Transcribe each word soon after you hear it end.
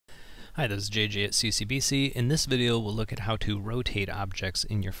Hi, this is JJ at CCBC. In this video, we'll look at how to rotate objects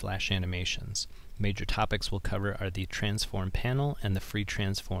in your Flash animations. Major topics we'll cover are the Transform panel and the Free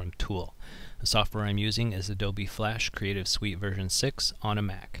Transform tool. The software I'm using is Adobe Flash Creative Suite version 6 on a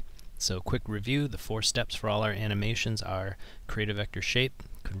Mac. So quick review, the 4 steps for all our animations are create a vector shape,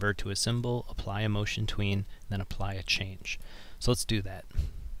 convert to a symbol, apply a motion tween, then apply a change. So let's do that.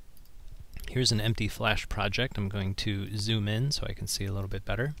 Here's an empty Flash project. I'm going to zoom in so I can see a little bit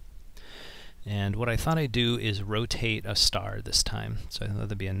better. And what I thought I'd do is rotate a star this time. So I thought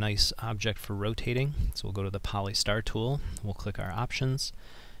that'd be a nice object for rotating. So we'll go to the Poly Star tool, we'll click our options,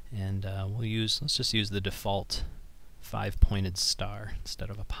 and let's just use the default 5-pointed star instead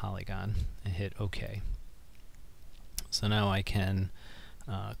of a polygon, and hit OK. So now I can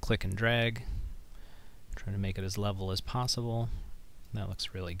click and drag, try to make it as level as possible. That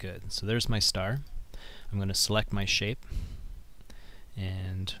looks really good. So there's my star. I'm going to select my shape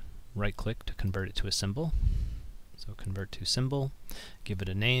and right-click to convert it to a symbol. So convert to symbol, give it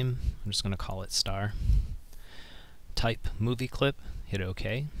a name. I'm just going to call it star. Type movie clip, hit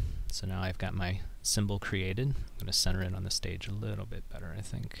OK. So now I've got my symbol created. I'm going to center it on the stage a little bit better, I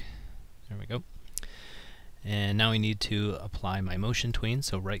think. There we go. And now I need to apply my motion tween.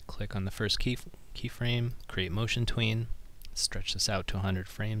 So right-click on the first keyframe, create motion tween. Stretch this out to 100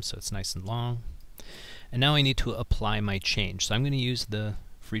 frames so it's nice and long. And now I need to apply my change. So I'm going to use the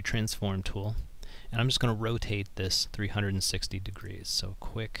Free Transform tool, and I'm just going to rotate this 360 degrees. So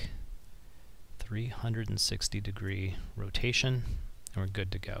quick 360 degree rotation, and we're good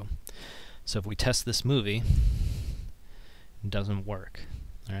to go. So if we test this movie, it doesn't work.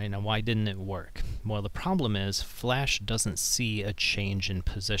 Alright, now why didn't it work? Well, the problem is Flash doesn't see a change in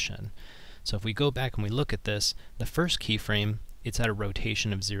position. So if we go back and we look at this, the first keyframe, it's at a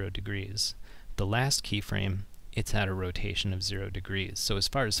rotation of 0 degrees. The last keyframe, it's at a rotation of 0 degrees. So as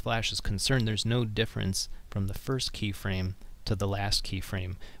far as Flash is concerned, there's no difference from the first keyframe to the last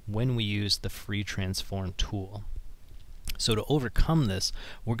keyframe when we use the Free Transform tool. So to overcome this,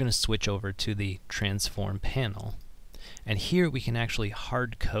 we're going to switch over to the Transform panel. And here we can actually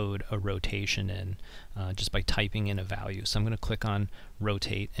hard code a rotation in just by typing in a value. So I'm going to click on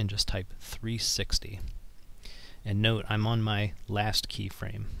rotate and just type 360. And note, I'm on my last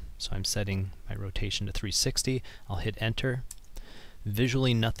keyframe. So I'm setting my rotation to 360. I'll hit enter.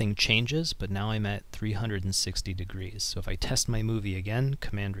 Visually nothing changes, but now I'm at 360 degrees. So if I test my movie again,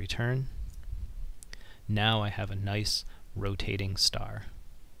 command return, now I have a nice rotating star.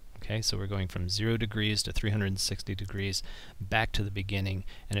 Okay, so we're going from 0 degrees to 360 degrees back to the beginning,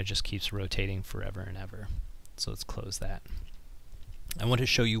 and it just keeps rotating forever and ever. So let's close that. I want to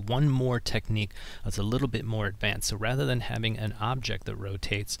show you one more technique that's a little bit more advanced. So rather than having an object that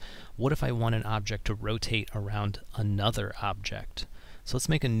rotates, what if I want an object to rotate around another object? So let's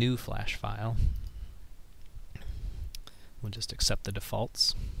make a new Flash file. We'll just accept the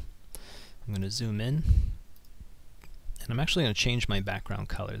defaults. I'm going to zoom in. And I'm actually going to change my background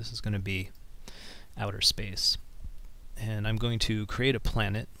color. This is going to be outer space. And I'm going to create a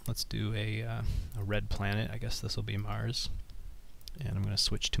planet. Let's do a red planet. I guess this will be Mars. And I'm going to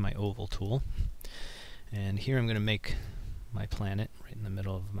switch to my oval tool. And here I'm going to make my planet right in the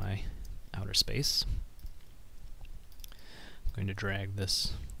middle of my outer space. I'm going to drag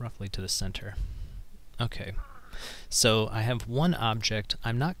this roughly to the center. Okay. So I have one object.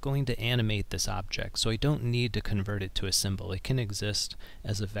 I'm not going to animate this object, so I don't need to convert it to a symbol. It can exist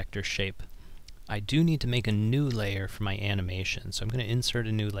as a vector shape. I do need to make a new layer for my animation, so I'm going to insert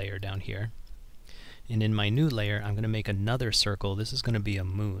a new layer down here. And in my new layer, I'm going to make another circle. This is going to be a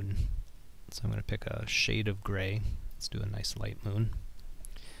moon. So I'm going to pick a shade of gray. Let's do a nice light moon.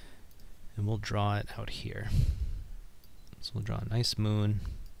 And we'll draw it out here. So we'll draw a nice moon.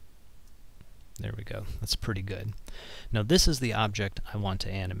 There we go. That's pretty good. Now this is the object I want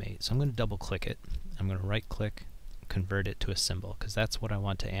to animate. So I'm going to double click it. I'm going to right click, convert it to a symbol, because that's what I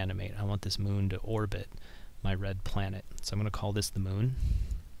want to animate. I want this moon to orbit my red planet. So I'm going to call this the moon.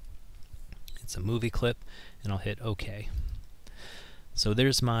 It's a movie clip, and I'll hit OK. So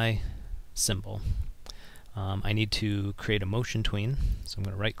there's my symbol. I need to create a motion tween. So I'm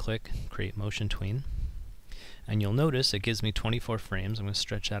going to right click, create motion tween. And you'll notice it gives me 24 frames. I'm going to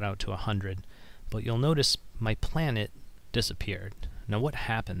stretch that out to 100. But you'll notice my planet disappeared. Now what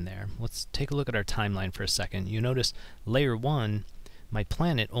happened there? Let's take a look at our timeline for a second. You notice layer 1, my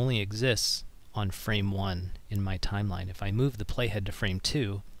planet only exists on frame 1 in my timeline. If I move the playhead to frame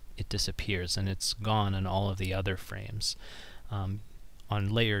 2, it disappears and it's gone on all of the other frames. On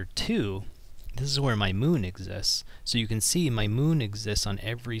layer 2, this is where my moon exists. So you can see my moon exists on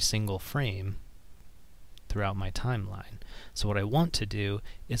every single frame throughout my timeline. So what I want to do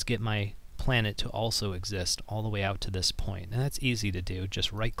is get my planet to also exist all the way out to this point. And that's easy to do.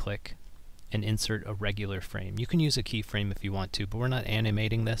 Just right-click and insert a regular frame. You can use a keyframe if you want to, but we're not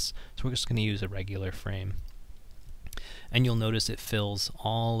animating this, so we're just going to use a regular frame. And you'll notice it fills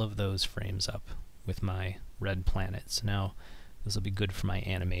all of those frames up with my red planets. Now, this will be good for my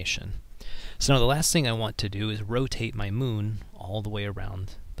animation. So now the last thing I want to do is rotate my moon all the way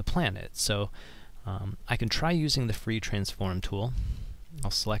around the planet. So I can try using the free transform tool.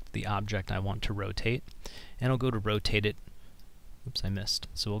 I'll select the object I want to rotate, and I'll go to rotate it. Oops, I missed.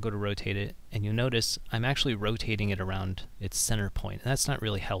 So we'll go to rotate it, and you'll notice I'm actually rotating it around its center point. And that's not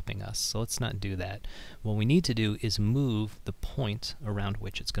really helping us, so let's not do that. What we need to do is move the point around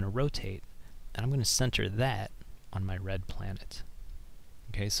which it's going to rotate, and I'm going to center that on my red planet.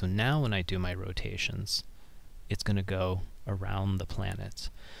 Okay, so now when I do my rotations, it's going to go around the planet.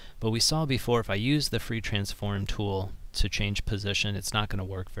 But we saw before, if I use the free transform tool to change position, it's not going to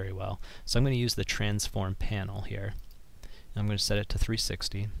work very well. So I'm going to use the transform panel here. I'm going to set it to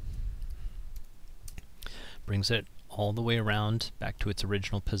 360. Brings it all the way around back to its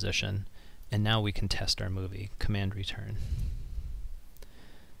original position. And now we can test our movie. Command return.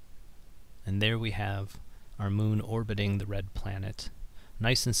 And there we have our moon orbiting the red planet.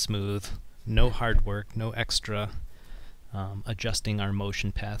 Nice and smooth. No hard work. No extra adjusting our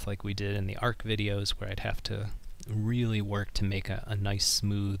motion path like we did in the ARC videos, where I'd have to really work to make a nice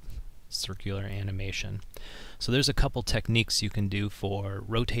smooth circular animation. So there's a couple techniques you can do for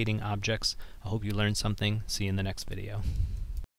rotating objects. I hope you learned something. See you in the next video.